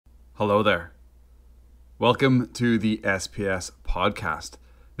Hello there. Welcome to the SPS podcast.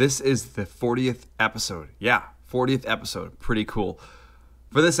 This is the 40th episode. Yeah, 40th episode. Pretty cool.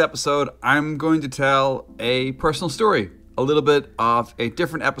 For this episode, I'm going to tell a personal story. A little bit of a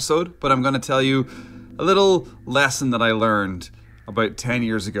different episode, but I'm going to tell you a little lesson that I learned about 10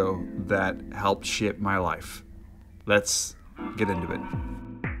 years ago that helped shape my life. Let's get into it.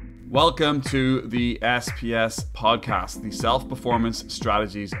 Welcome to the SPS podcast, the Self-Performance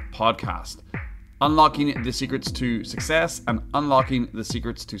Strategies podcast. Unlocking the secrets to success and unlocking the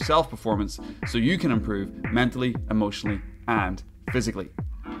secrets to self-performance so you can improve mentally, emotionally, and physically.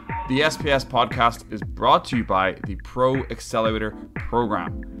 The SPS podcast is brought to you by the Pro Accelerator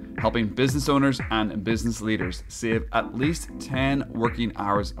program, helping business owners and business leaders save at least 10 working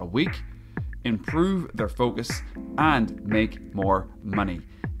hours a week, improve their focus, and make more money.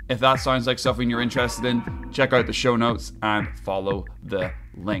 If that sounds like something you're interested in, check out the show notes and follow the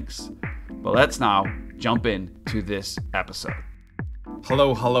links. But let's now jump into this episode.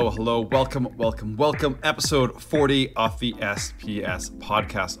 Hello. Welcome. Episode 40 of the SPS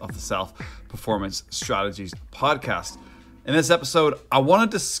podcast of the Self-Performance Strategies podcast. In this episode, I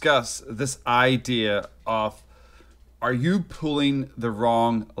want to discuss this idea of, are you pulling the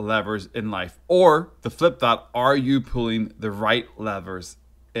wrong levers in life? Or the flip that, are you pulling the right levers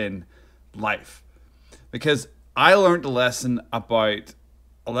in life? Because I learned a lesson about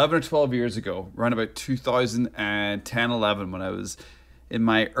 11 or 12 years ago, around about 2010-11, when I was in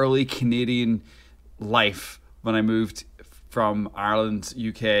my early Canadian life, when I moved from Ireland,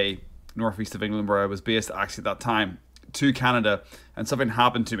 UK, northeast of England, where I was based actually at that time, to Canada, and something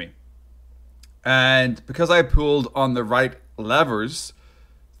happened to me. And because I pulled on the right levers,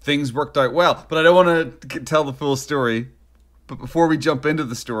 things worked out well. But I don't want to tell the full story. But before we jump into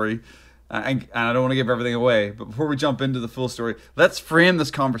the story, and I don't want to give everything away, but before we jump into the full story, let's frame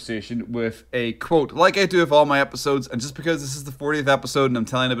this conversation with a quote, like I do with all my episodes. And just because this is the 40th episode and I'm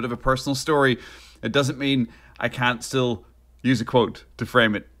telling a bit of a personal story, it doesn't mean I can't still use a quote to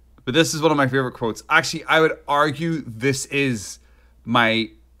frame it. But this is one of my favorite quotes. Actually, I would argue this is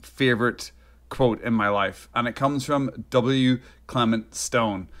my favorite quote in my life. And it comes from W. Clement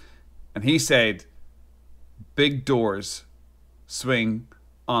Stone. And he said, "Big doors swing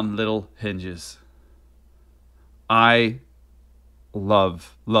on little hinges." I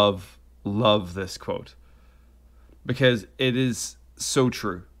love this quote because it is so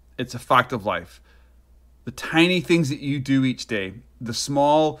true. It's a fact of life. The tiny things that you do each day, the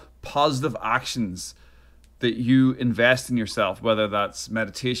small positive actions that you invest in yourself, whether that's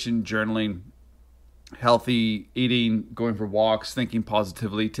meditation, journaling, healthy eating, going for walks, thinking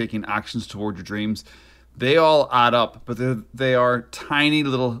positively, taking actions toward your dreams, they all add up, but they are tiny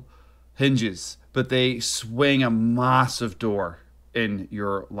little hinges, but they swing a massive door in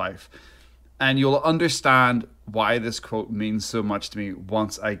your life. And you'll understand why this quote means so much to me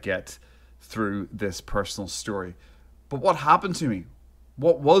once I get through this personal story. But what happened to me?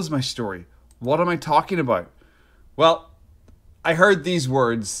 What was my story? What am I talking about? Well, I heard these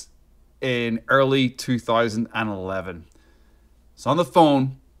words in early 2011. So on the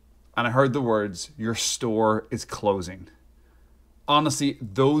phone, and I heard the words, "Your store is closing." Honestly,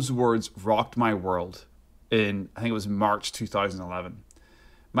 those words rocked my world in, I think it was March 2011.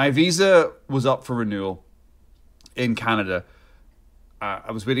 My visa was up for renewal in Canada.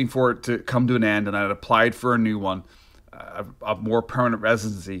 I was waiting for it to come to an end, and I had applied for a new one, a more permanent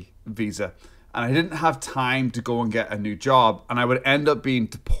residency visa. And I didn't have time to go and get a new job, and I would end up being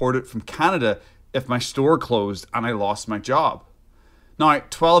deported from Canada if my store closed and I lost my job. Now,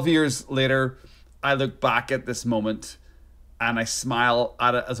 12 years later, I look back at this moment and I smile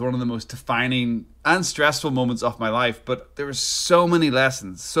at it as one of the most defining and stressful moments of my life. But there were so many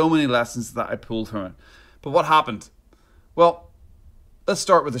lessons that I pulled from it. But what happened? Well, let's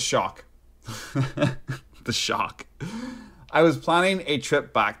start with the shock. The shock. I was planning a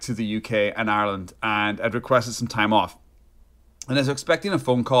trip back to the UK and Ireland, and I'd requested some time off. And I was expecting a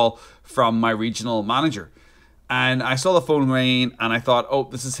phone call from my regional manager. And I saw the phone ring and I thought, oh,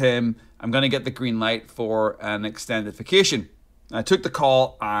 this is him. I'm going to get the green light for an extended vacation. I took the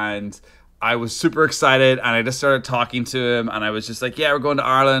call and I was super excited, and I just started talking to him, and I was just like, yeah, we're going to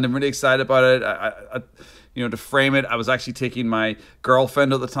Ireland. I'm really excited about it. To frame it, I was actually taking my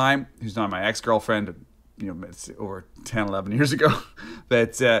girlfriend at the time, who's now my ex-girlfriend. It's over 10, 11 years ago.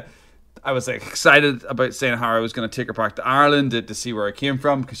 But I was excited about saying how I was going to take her back to Ireland to see where I came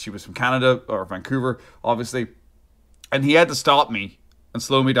from, because she was from Canada, or Vancouver, obviously. And he had to stop me and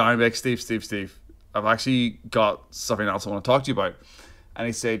slow me down and be like, Steve, I've actually got something else I want to talk to you about. And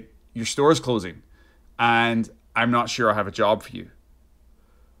he said, your store's closing and I'm not sure I have a job for you.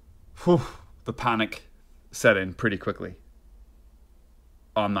 the panic set in pretty quickly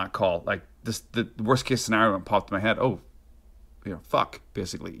on that call. Like the worst case scenario popped in my head. Oh, fuck,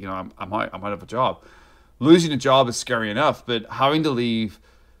 basically. I'm out of a job. Losing a job is scary enough, but having to leave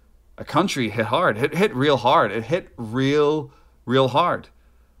a country hit hard. It hit real hard. It hit real hard.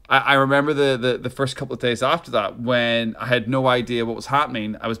 I remember the first couple of days after that when I had no idea what was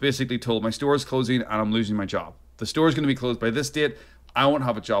happening. I was basically told my store is closing and I'm losing my job. The store is going to be closed by this date. I won't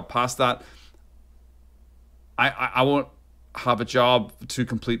have a job past that. I won't have a job to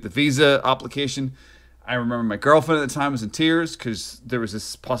complete the visa application. I remember my girlfriend at the time was in tears because there was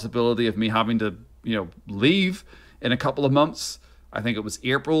this possibility of me having to, leave in a couple of months. I think it was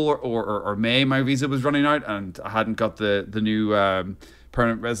April or May my visa was running out and I hadn't got the new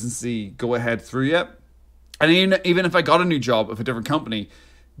permanent residency go ahead through yet. And even if I got a new job with a different company,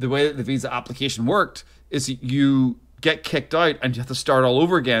 the way that the visa application worked is you get kicked out and you have to start all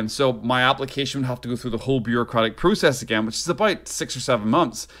over again. So my application would have to go through the whole bureaucratic process again, which is about 6 or 7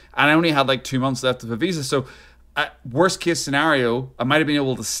 months. And I only had like 2 months left of a visa. So worst case scenario, I might have been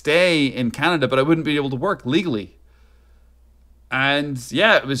able to stay in Canada, but I wouldn't be able to work legally. And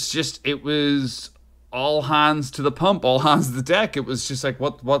yeah, it was all hands to the pump, all hands to the deck. It was just like,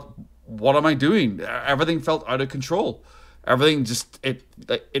 what am I doing? Everything felt out of control. Everything just,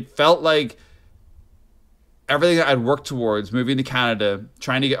 it felt like everything that I'd worked towards, moving to Canada,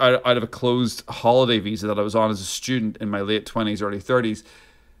 trying to get out of a closed holiday visa that I was on as a student in my late 20s, early 30s.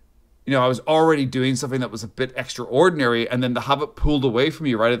 I was already doing something that was a bit extraordinary, and then to have it pulled away from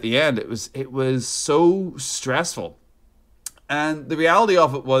you right at the end, it was so stressful. And the reality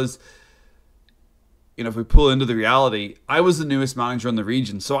of it was, if we pull into the reality, I was the newest manager in the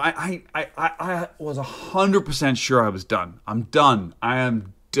region. So I was 100% sure I was done. I'm done. I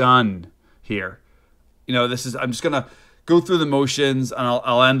am done here. I'm just going to go through the motions and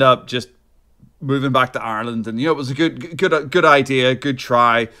I'll end up just moving back to Ireland. And, it was a good idea, good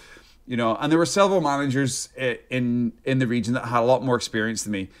try. And there were several managers in the region that had a lot more experience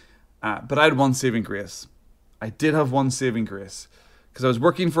than me. But I had one saving grace. I did have one saving grace because I was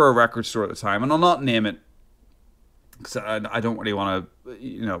working for a record store at the time, and I'll not name it because I don't really want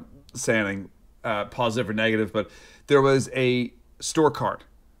to, say anything positive or negative, but there was a store card,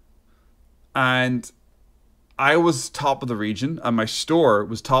 and I was top of the region, and my store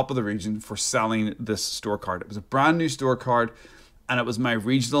was top of the region for selling this store card. It was a brand new store card, and it was my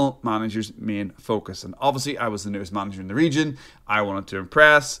regional manager's main focus. And obviously, I was the newest manager in the region. I wanted to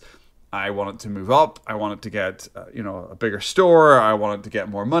impress. I wanted to move up. I wanted to get, a bigger store. I wanted to get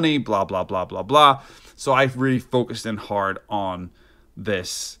more money, blah, blah, blah, blah, blah. So I really focused in hard on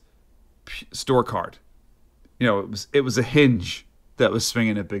this store card. It was a hinge that was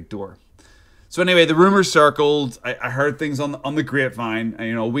swinging a big door. So anyway, the rumors circled. I heard things on the grapevine.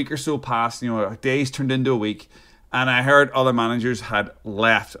 And, a week or so passed. Days turned into a week. And I heard other managers had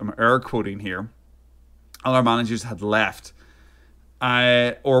left. I'm air quoting here. Other managers had left.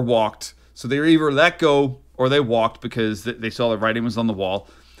 Or walked. So they were either let go or they walked because they saw the writing was on the wall.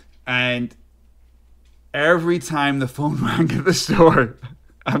 And every time the phone rang at the store,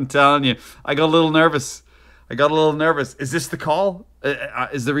 I'm telling you, I got a little nervous. Is this the call?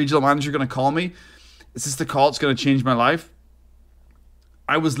 Is the regional manager going to call me? Is this the call that's going to change my life?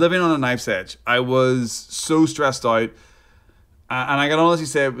 I was living on a knife's edge. I was so stressed out. And I can honestly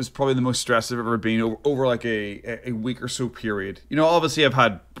say it was probably the most stressed I've ever been over like a week or so period. Obviously I've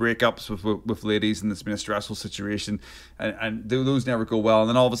had breakups with ladies and it's been a stressful situation and those never go well. And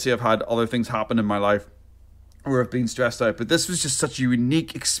then obviously I've had other things happen in my life where I've been stressed out. But this was just such a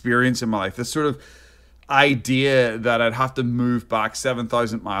unique experience in my life. This sort of idea that I'd have to move back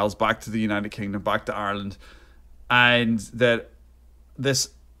 7,000 miles back to the United Kingdom, back to Ireland. And that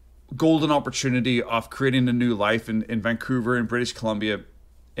this golden opportunity of creating a new life in Vancouver, in British Columbia,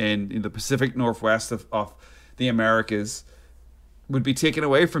 in the Pacific Northwest of the Americas would be taken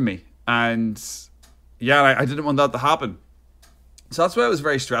away from me. And yeah, I didn't want that to happen. So that's why it was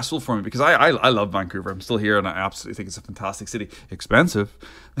very stressful for me because I love Vancouver. I'm still here and I absolutely think it's a fantastic city. Expensive,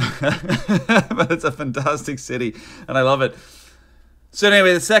 but it's a fantastic city and I love it. So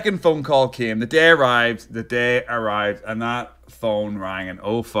anyway, the second phone call came. The day arrived, and that phone rang, and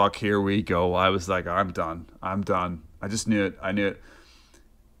oh fuck, here we go. I was like, I'm done. I just knew it.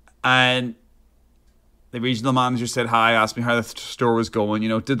 And the regional manager said hi, asked me how the store was going,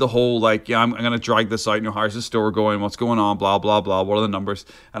 did the whole like, yeah, I'm going to drag this out, how's the store going, what's going on, blah, blah, blah, what are the numbers?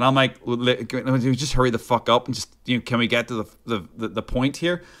 And I'm like, just hurry the fuck up and just, can we get to the point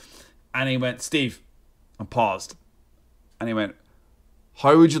here? And he went, Steve, and paused. And he went,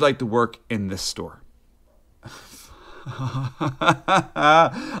 how would you like to work in this store?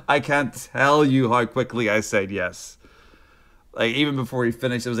 I can't tell you how quickly I said yes. Like, even before he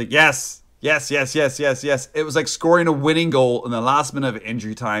finished, it was like, yes, yes, yes, yes, yes, yes. It was like scoring a winning goal in the last minute of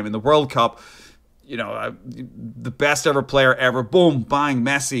injury time in the World Cup. You know, the best ever player ever. Boom, bang,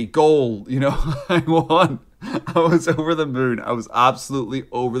 Messi, goal. You know, I won. I was over the moon. I was absolutely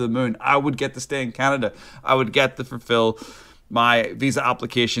over the moon. I would get to stay in Canada. I would get to fulfill my visa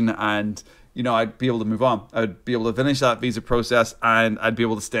application, and, you know, I'd be able to move on. I'd be able to finish that visa process, and I'd be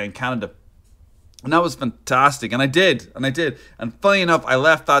able to stay in Canada. And that was fantastic. And I did. And funny enough, I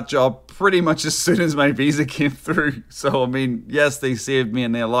left that job pretty much as soon as my visa came through. So, I mean, yes, they saved me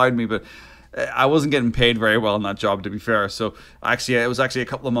and they allowed me, but I wasn't getting paid very well in that job, to be fair. So actually, it was actually a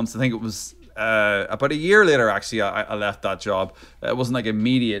couple of months. I think it was about a year later, actually, I left that job. It wasn't like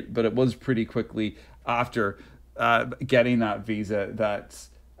immediate, but it was pretty quickly after getting that visa that,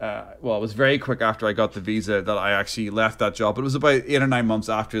 well, it was very quick after I got the visa that I actually left that job. But it was about 8 or 9 months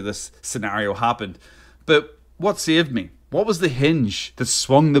after this scenario happened. But what saved me? What was the hinge that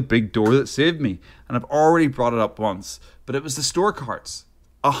swung the big door that saved me? And I've already brought it up once, but it was the store cards.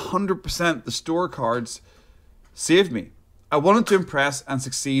 100% the store cards saved me. I wanted to impress and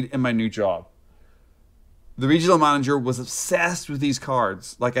succeed in my new job. The regional manager was obsessed with these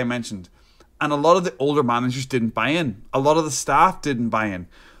cards, like I mentioned. And a lot of the older managers didn't buy in. A lot of the staff didn't buy in.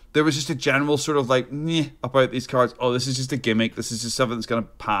 There was just a general sort of like, meh, about these cards. Oh, this is just a gimmick. This is just something that's going to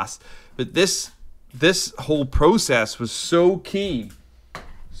pass. But this whole process was so key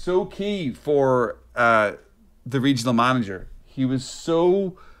for the regional manager. He was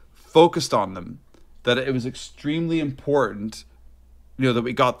so focused on them that it was extremely important, you know, that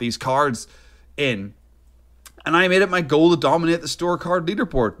we got these cards in. And I made it my goal to dominate the store card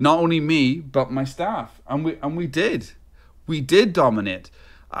leaderboard. Not only me, but my staff. And we did. We did dominate.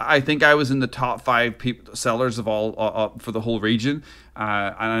 I think I was in the top 5 sellers of all for the whole region.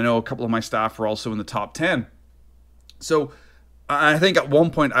 And I know a couple of my staff were also in the top 10. So I think at one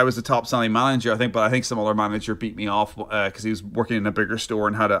point I was the top selling manager, but I think some other manager beat me off because he was working in a bigger store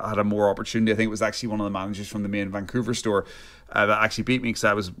and had a more opportunity. I think it was actually one of the managers from the main Vancouver store that actually beat me, because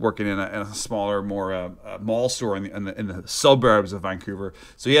I was working in a smaller, more mall store in the suburbs of Vancouver.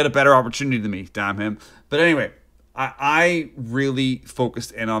 So he had a better opportunity than me, damn him. But anyway, I really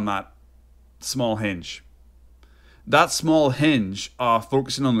focused in on that small hinge. That small hinge,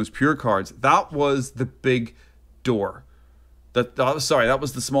 focusing on those pure cards, that was the big door. That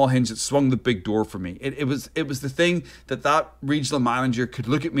was the small hinge that swung the big door for me. It was the thing that regional manager could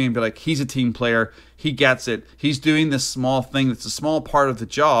look at me and be like, he's a team player, he gets it, he's doing this small thing that's a small part of the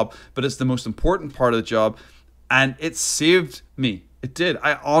job, but it's the most important part of the job, and it saved me. It did.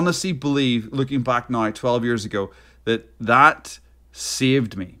 I honestly believe, looking back now, 12 years ago, that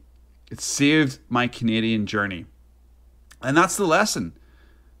saved me. It saved my Canadian journey. And that's the lesson.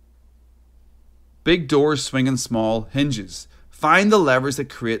 Big doors swinging small hinges. Find the levers that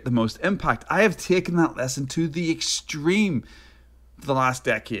create the most impact. I have taken that lesson to the extreme for the last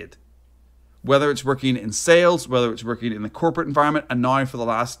decade. Whether it's working in sales, whether it's working in the corporate environment, and now for the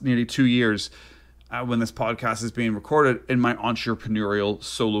last nearly 2 years, when this podcast is being recorded, in my entrepreneurial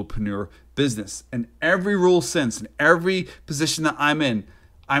solopreneur business. And every role since, in every position that I'm in,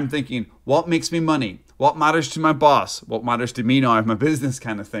 I'm thinking, what makes me money? What matters to my boss? What matters to me now of my business,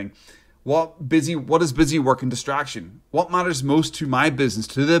 kind of thing? What is busy work and distraction? What matters most to my business,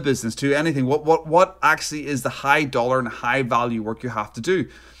 to the business, to anything? What actually is the high dollar and high value work you have to do?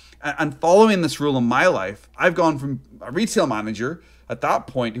 And following this rule in my life, I've gone from a retail manager at that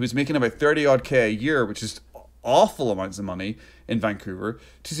point who was making about 30 odd K a year, which is awful amounts of money in Vancouver,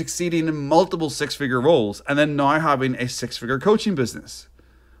 to succeeding in multiple 6-figure roles, and then now having a 6-figure coaching business.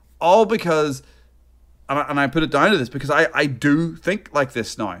 All because, and I put it down to this, because I do think like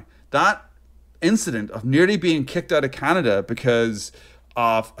this now. That incident of nearly being kicked out of Canada because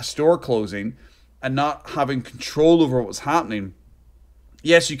of a store closing and not having control over what was happening.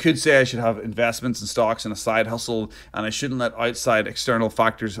 Yes, you could say I should have investments and stocks and a side hustle, and I shouldn't let outside external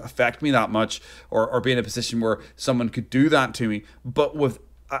factors affect me that much, or be in a position where someone could do that to me. But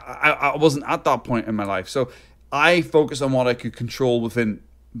I wasn't at that point in my life. So I focused on what I could control within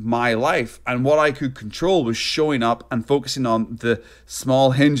my life, and what I could control was showing up and focusing on the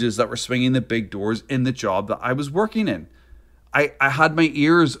small hinges that were swinging the big doors in the job that I was working in. I had my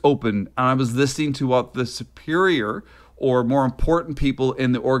ears open, and I was listening to what the superior or more important people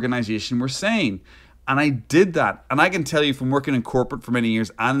in the organization were saying, and I did that. And I can tell you, from working in corporate for many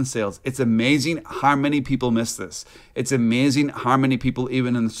years and in sales, it's amazing how many people miss this. It's amazing how many people,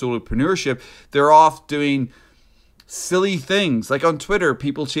 even in the solopreneurship, they're off doing silly things like on Twitter,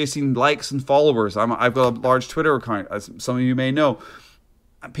 people chasing likes and followers. I've got a large Twitter account, as some of you may know.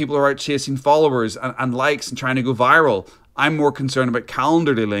 People are out chasing followers and likes and trying to go viral. I'm more concerned about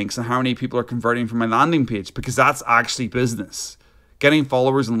Calendly links and how many people are converting from my landing page, because that's actually business. Getting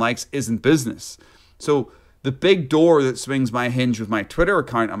followers and likes isn't business. So the big door that swings my hinge with my Twitter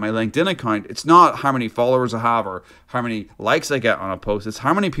account and my LinkedIn account, it's not how many followers I have or how many likes I get on a post. It's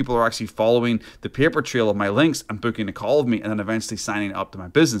how many people are actually following the paper trail of my links and booking a call with me and then eventually signing up to my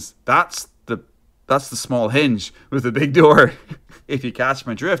business. That's the small hinge with the big door, if you catch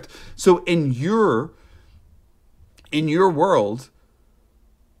my drift. So in your world,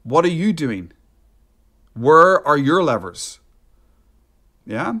 what are you doing? Where are your levers?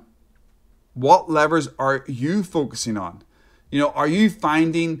 Yeah? What levers are you focusing on? Are you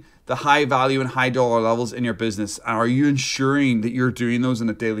finding the high value and high dollar levels in your business? And are you ensuring that you're doing those on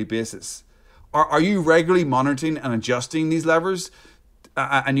a daily basis? Are you regularly monitoring and adjusting these levers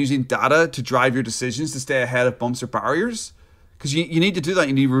and using data to drive your decisions to stay ahead of bumps or barriers? Because you need to do that.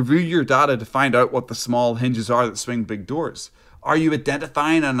 You need to review your data to find out what the small hinges are that swing big doors. Are you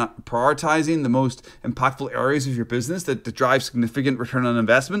identifying and prioritizing the most impactful areas of your business that drive significant return on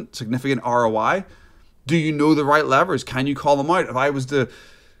investment, significant ROI? Do you know the right levers? Can you call them out? If I was to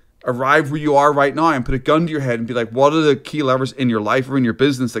arrive where you are right now and put a gun to your head and be like, what are the key levers in your life or in your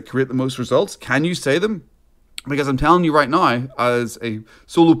business that create the most results? Can you say them? Because I'm telling you right now, as a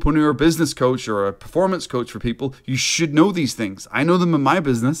solopreneur business coach or a performance coach for people, you should know these things. I know them in my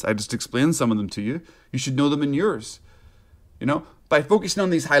business. I just explained some of them to you. You should know them in yours. By focusing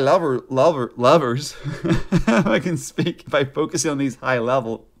on these high levers, I can speak. By focusing on these high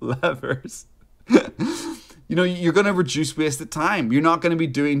level levers, you're going to reduce wasted time. You're not going to be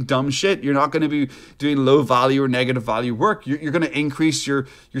doing dumb shit. You're not going to be doing low value or negative value work. You're going to increase your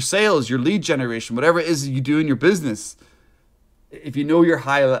sales, your lead generation, whatever it is you do in your business. If you know your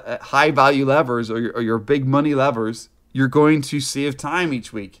high value levers or your big money levers, you're going to save time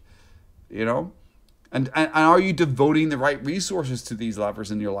each week. And are you devoting the right resources to these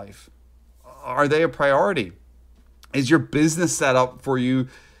levers in your life? Are they a priority? Is your business set up for you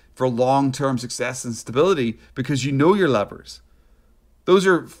for long-term success and stability because you know your levers? Those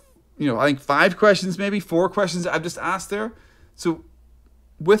are, I think 5 questions, maybe 4 questions I've just asked there. So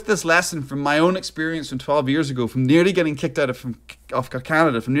with this lesson from my own experience from 12 years ago, from nearly getting kicked out of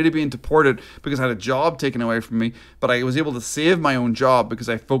Canada, from nearly being deported because I had a job taken away from me, but I was able to save my own job because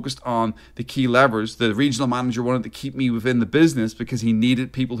I focused on the key levers. The regional manager wanted to keep me within the business because he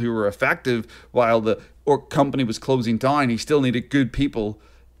needed people who were effective while the company was closing down. He still needed good people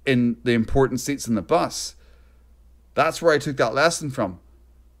in the important seats in the bus. That's where I took that lesson from.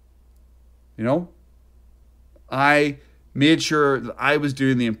 I made sure that I was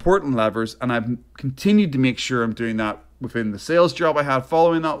doing the important levers, and I've continued to make sure I'm doing that within the sales job I had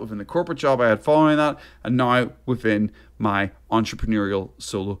following that, within the corporate job I had following that, and now within my entrepreneurial,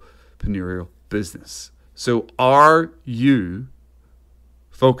 solopreneur business. So are you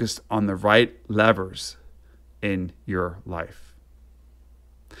focused on the right levers in your life?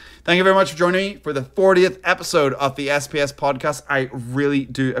 Thank you very much for joining me for the 40th episode of the SPS podcast. I really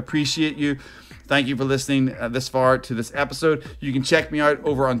do appreciate you. Thank you for listening this far to this episode. You can check me out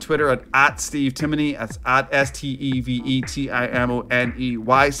over on Twitter at Steve Timoney. That's at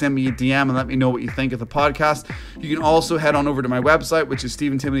STEVETIMONEY. Send me a DM and let me know what you think of the podcast. You can also head on over to my website, which is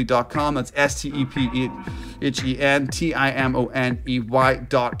stephentimoney.com. That's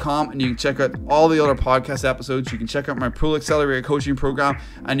STEPHENTIMONEY.com. And you can check out all the other podcast episodes. You can check out my Pro Accelerator coaching program,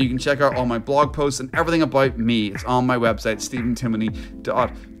 and you can check out all my blog posts and everything about me. It's on my website,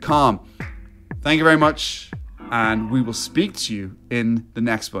 stephentimoney.com. Thank you very much, and we will speak to you in the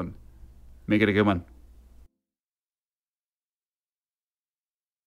next one. Make it a good one.